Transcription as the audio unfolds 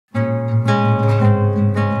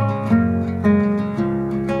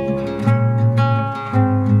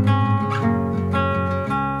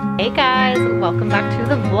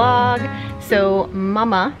So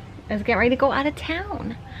Mama is getting ready to go out of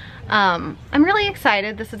town. I'm really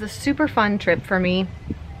excited. This is a super fun trip for me.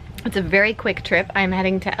 It's a very quick trip. I'm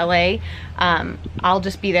heading to LA. I'll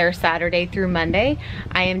just be there Saturday through Monday.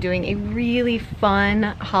 I am doing a really fun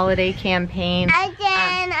holiday campaign.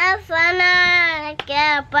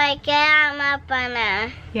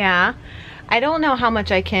 Yeah, I don't know how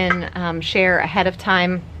much I can share ahead of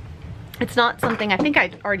time. It's not something, I think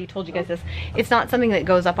I already told you guys this, it's not something that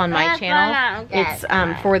goes up on my channel. It's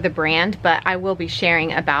for the brand, but I will be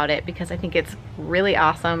sharing about it because I think it's really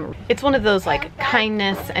awesome. It's one of those like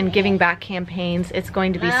kindness and giving back campaigns. It's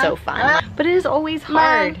going to be so fun, but it is always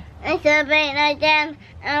hard.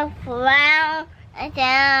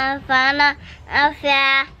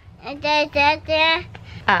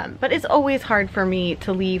 But it's always hard for me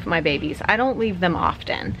to leave my babies. I don't leave them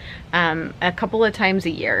often, a couple of times a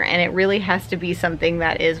year, and it really has to be something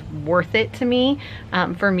that is worth it to me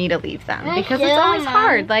for me to leave them, because it's always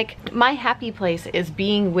hard. Like, my happy place is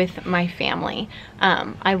being with my family.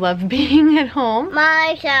 I love being at home.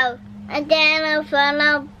 Yeah,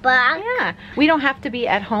 we don't have to be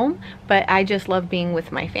at home, but I just love being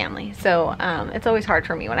with my family. So it's always hard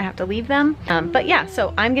for me when I have to leave them. But yeah,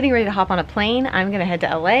 so I'm getting ready to hop on a plane. I'm gonna head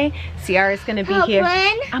to LA. Ciara's gonna be here.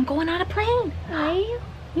 I'm going on a plane. Are you?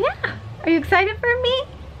 Yeah. Are you excited for me?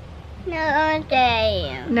 No,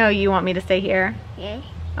 stay. No, you want me to stay here? Yes.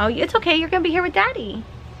 Oh, it's okay. You're gonna be here with Daddy.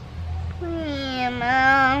 Yeah,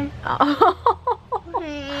 Mom. Oh.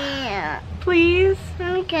 Yeah. Please?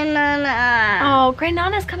 Grandnana. Oh,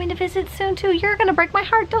 Grandnana's coming to visit soon too. You're gonna break my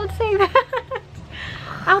heart. Don't say that.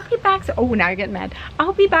 I'll be back soon. Oh, now you're getting mad.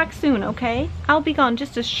 I'll be back soon, okay? I'll be gone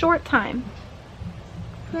just a short time.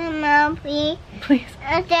 Mom, please. Please.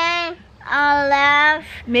 And then I'll laugh.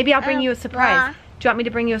 Maybe I'll bring you a surprise. Do you want me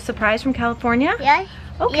to bring you a surprise from California? Yes?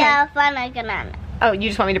 Okay. Yeah, fun like Grandnana. Oh, you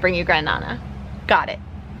just want me to bring you Grandnana? Got it.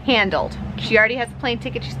 Handled. She already has a plane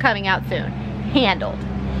ticket. She's coming out soon. Handled.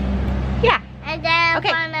 Yeah. And then Okay.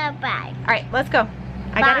 fun bye. All right, let's go.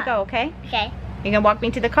 I gotta go, okay? Okay. You gonna walk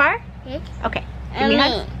me to the car? Yes. Okay. Give me And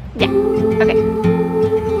hugs? Yeah. Okay.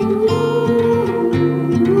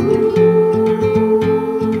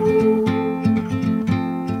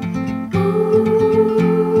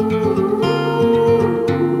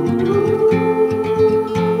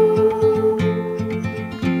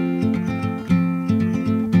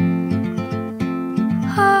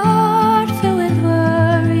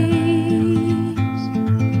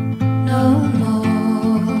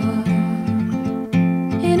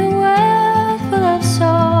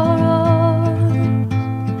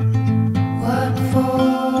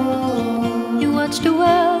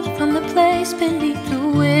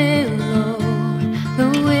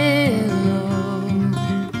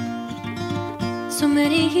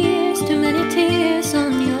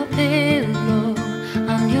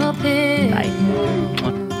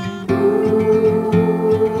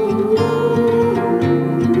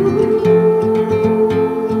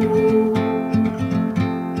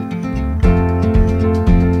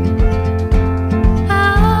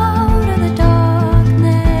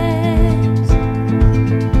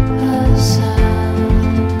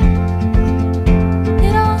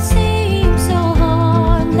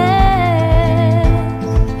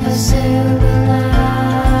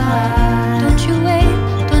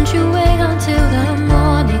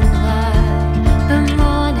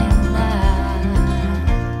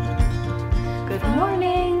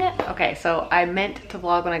 So I meant to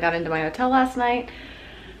vlog when I got into my hotel last night,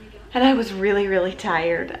 and I was really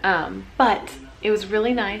tired, but it was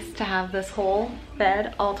really nice to have this whole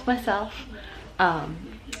bed all to myself,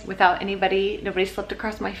 without nobody slept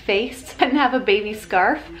across my face. I didn't have a baby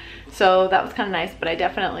scarf, so that was kind of nice, but I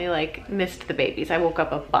definitely like missed the babies. I woke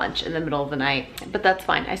up a bunch in the middle of the night, but that's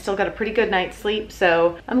fine. I still got a pretty good night's sleep,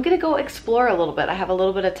 so I'm gonna go explore a little bit. I have a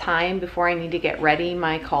little bit of time before I need to get ready.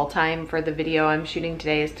 My call time for the video I'm shooting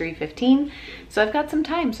today is 3:15, so I've got some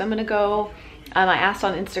time, so I'm gonna go. I asked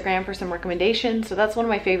on Instagram for some recommendations, so that's one of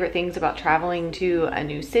my favorite things about traveling to a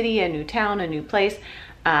new city, a new town, a new place,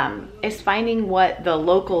 is finding what the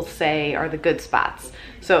locals say are the good spots.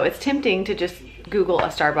 So it's tempting to just Google a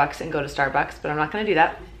Starbucks and go to Starbucks, but I'm not gonna do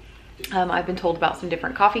that. I've been told about some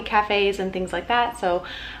different coffee cafes and things like that, so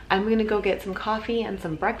I'm gonna go get some coffee and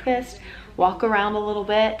some breakfast, walk around a little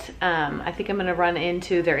bit. I think I'm gonna run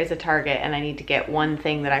into, there is a Target, and I need to get one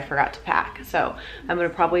thing that I forgot to pack, so I'm gonna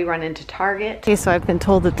probably run into Target. Okay, so I've been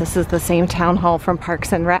told that this is the same town hall from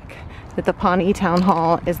Parks and Rec, that the Pawnee Town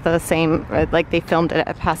Hall is the same, like they filmed it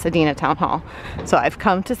at Pasadena Town Hall. So I've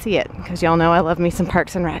come to see it, because y'all know I love me some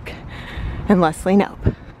Parks and Rec. And Leslie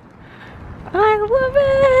Knope. I love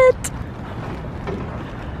it!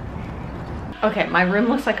 Okay, my room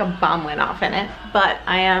looks like a bomb went off in it, but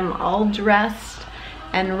I am all dressed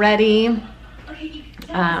and ready.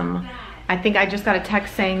 I think I just got a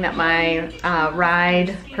text saying that my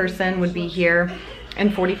ride person would be here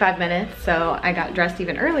in 45 minutes, so I got dressed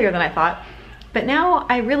even earlier than I thought. But now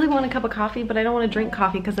I really want a cup of coffee, but I don't want to drink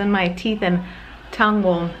coffee because then my teeth and tongue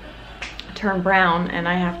will turn brown and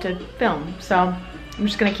I have to film. So I'm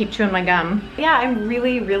just gonna keep chewing my gum. Yeah, I'm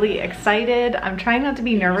really, really excited. I'm trying not to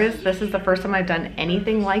be nervous. This is the first time I've done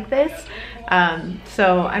anything like this.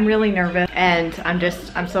 So I'm really nervous and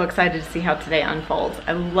I'm so excited to see how today unfolds.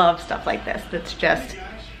 I love stuff like this. That's just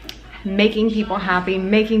making people happy,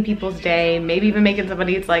 making people's day, maybe even making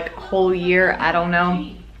somebody's like whole year, I don't know.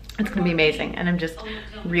 It's gonna be amazing and I'm just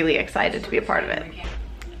really excited to be a part of it.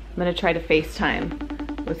 I'm gonna try to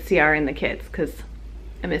FaceTime with CR and the kids because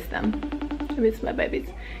I miss them. I miss my babies.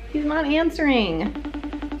 He's not answering.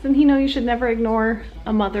 Doesn't he know you should never ignore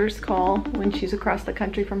a mother's call when she's across the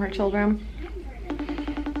country from her children?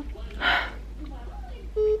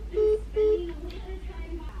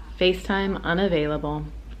 FaceTime unavailable.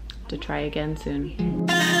 To try again soon.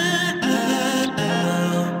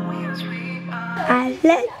 I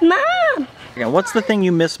let Mom. Yeah, what's the thing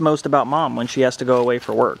you miss most about Mom when she has to go away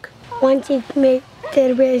for work? Once you make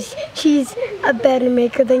the wish, she's a better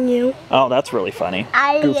maker than you. Oh, that's really funny.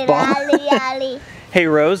 Ali, Goofball. Hey,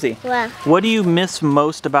 Rosie. What do you miss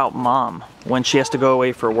most about Mom when she has to go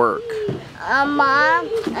away for work? Mom,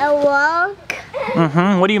 I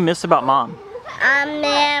work. What do you miss about Mom? I'm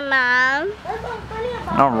their mom.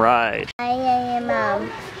 All right. I am your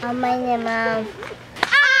mom. I'm your mom.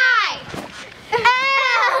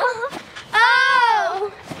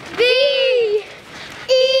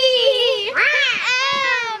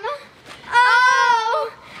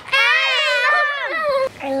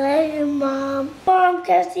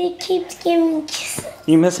 Because he keeps giving kisses.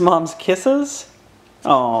 You miss Mom's kisses?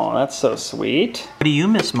 Oh, that's so sweet. What do you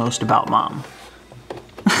miss most about Mom?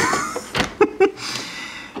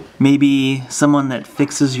 Maybe someone that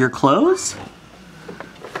fixes your clothes?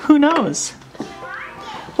 Who knows?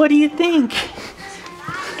 What do you think?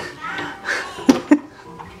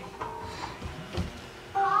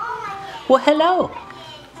 Well, hello.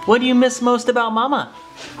 What do you miss most about Mama?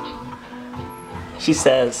 She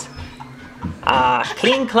says,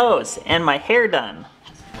 clean clothes and my hair done.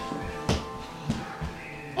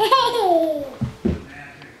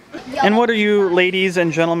 And what are you ladies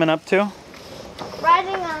and gentlemen up to?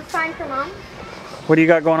 Writing a sign for Mom. What do you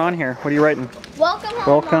got going on here? What are you writing? Welcome home.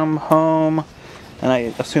 Welcome home. And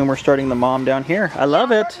I assume we're starting the Mom down here. I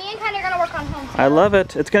love it. Me and Kenny are gonna work on home. I love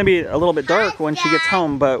it. It's gonna be a little bit dark when she gets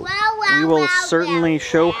home, but we will certainly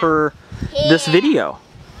show her this video.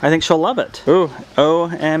 I think she'll love it. Ooh,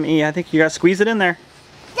 O-M-E. I think you gotta squeeze it in there.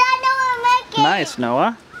 Nice,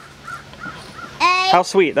 Noah. How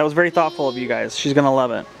sweet. That was very thoughtful of you guys. She's gonna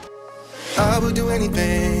love it. I would do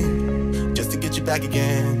anything just to get you back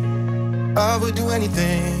again. I would do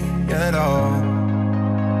anything at all.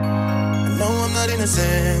 I know I'm not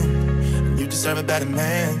innocent. You deserve a better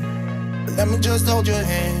man. But let me just hold your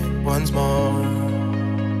hand once more.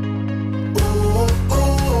 Ooh, ooh,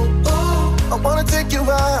 ooh. I wanna take you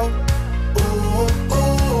out. Ooh, ooh,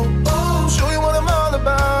 ooh. Show you what I'm all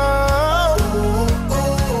about. Ooh,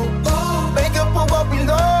 ooh, ooh. Make up for what we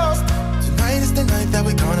lost. Tonight is the night that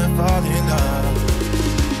we're gonna fall in love.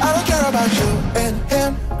 I don't care about you and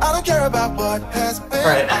him. I don't care about what has been.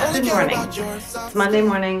 Right, good morning. It's Monday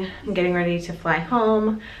morning. I'm getting ready to fly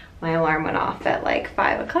home. My alarm went off at like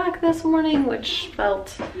 5 o'clock this morning, which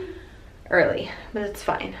felt early, but it's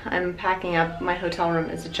fine. I'm packing up. My hotel room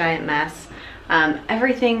is a giant mess.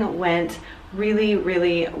 Everything went really,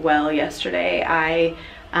 really well yesterday. I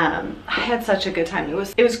had such a good time.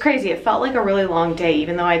 It was crazy. It felt like a really long day,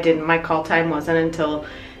 even though my call time wasn't until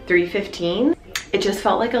 3:15. It just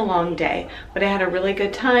felt like a long day, but I had a really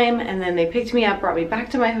good time, and then they picked me up, brought me back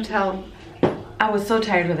to my hotel. I was so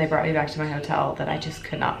tired when they brought me back to my hotel that I just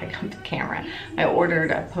could not pick up the camera. I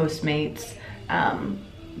ordered a Postmates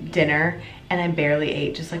dinner, and I barely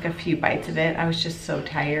ate just like a few bites of it. I was just so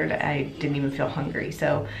tired, I didn't even feel hungry.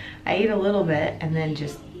 So I ate a little bit and then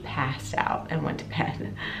just passed out and went to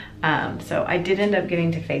bed. So I did end up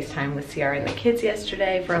getting to FaceTime with CR and the kids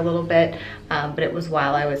yesterday for a little bit, but it was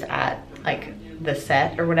while I was at like the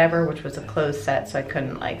set or whatever, which was a closed set, so I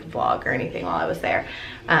couldn't like vlog or anything while I was there,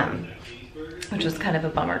 which was kind of a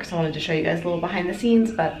bummer because I wanted to show you guys a little behind the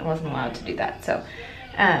scenes, but I wasn't allowed to do that. So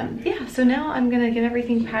yeah, so now I'm gonna get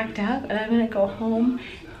everything packed up and I'm gonna go home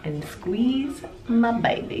and squeeze my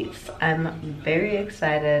babies. I'm very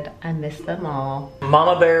excited. I miss them all.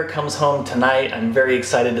 Mama Bear comes home tonight. I'm very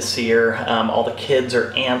excited to see her. All the kids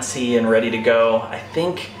are antsy and ready to go. I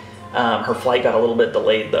think her flight got a little bit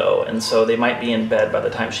delayed though, and so they might be in bed by the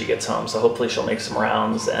time she gets home. So hopefully she'll make some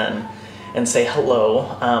rounds and say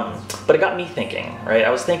hello. But it got me thinking, right? I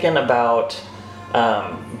was thinking about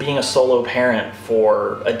being a solo parent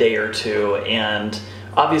for a day or two, and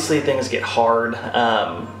obviously things get hard,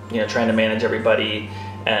 you know, trying to manage everybody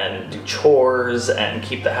and do chores and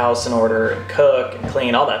keep the house in order and cook and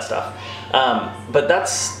clean, all that stuff. But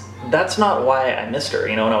that's not why I missed her.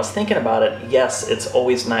 You know, when I was thinking about it, yes, it's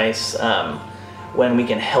always nice when we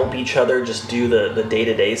can help each other just do the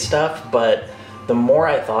day-to-day stuff, but the more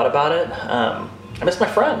I thought about it, I miss my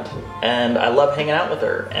friend, and I love hanging out with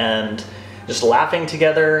her and just laughing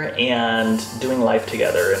together and doing life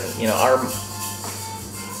together. And you know,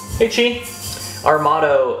 hey Chi, our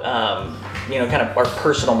motto, you know, kind of our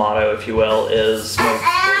personal motto, if you will, is, you know,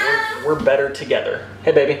 we're better together.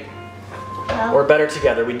 Hey baby. We're better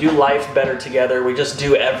together. We do life better together. We just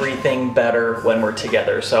do everything better when we're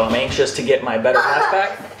together. So I'm anxious to get my better half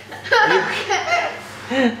back.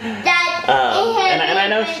 And I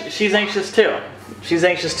know she's anxious too. She's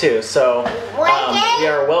anxious too. So we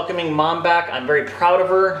are welcoming Mom back. I'm very proud of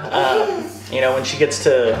her. You know, when she gets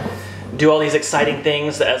to do all these exciting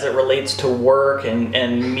things as it relates to work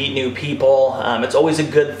and meet new people. It's always a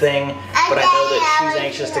good thing, but I know that she's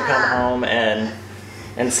anxious to come home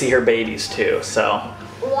and see her babies too. So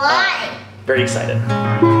very excited.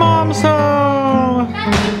 Mom's home.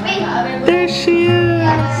 There she is.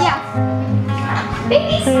 Yeah.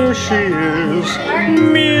 Babies. There she is,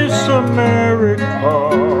 Miss America.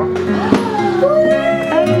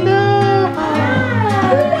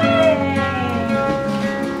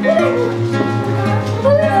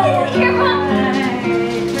 Here, Mom.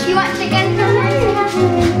 You want chicken from her?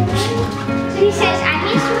 So he says, I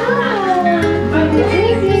miss you.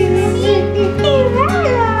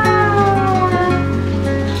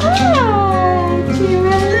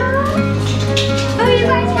 Oh, you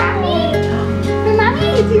guys happy? For Mommy?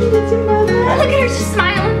 Look at her, she's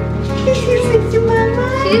smiling.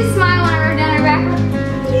 She's smiling.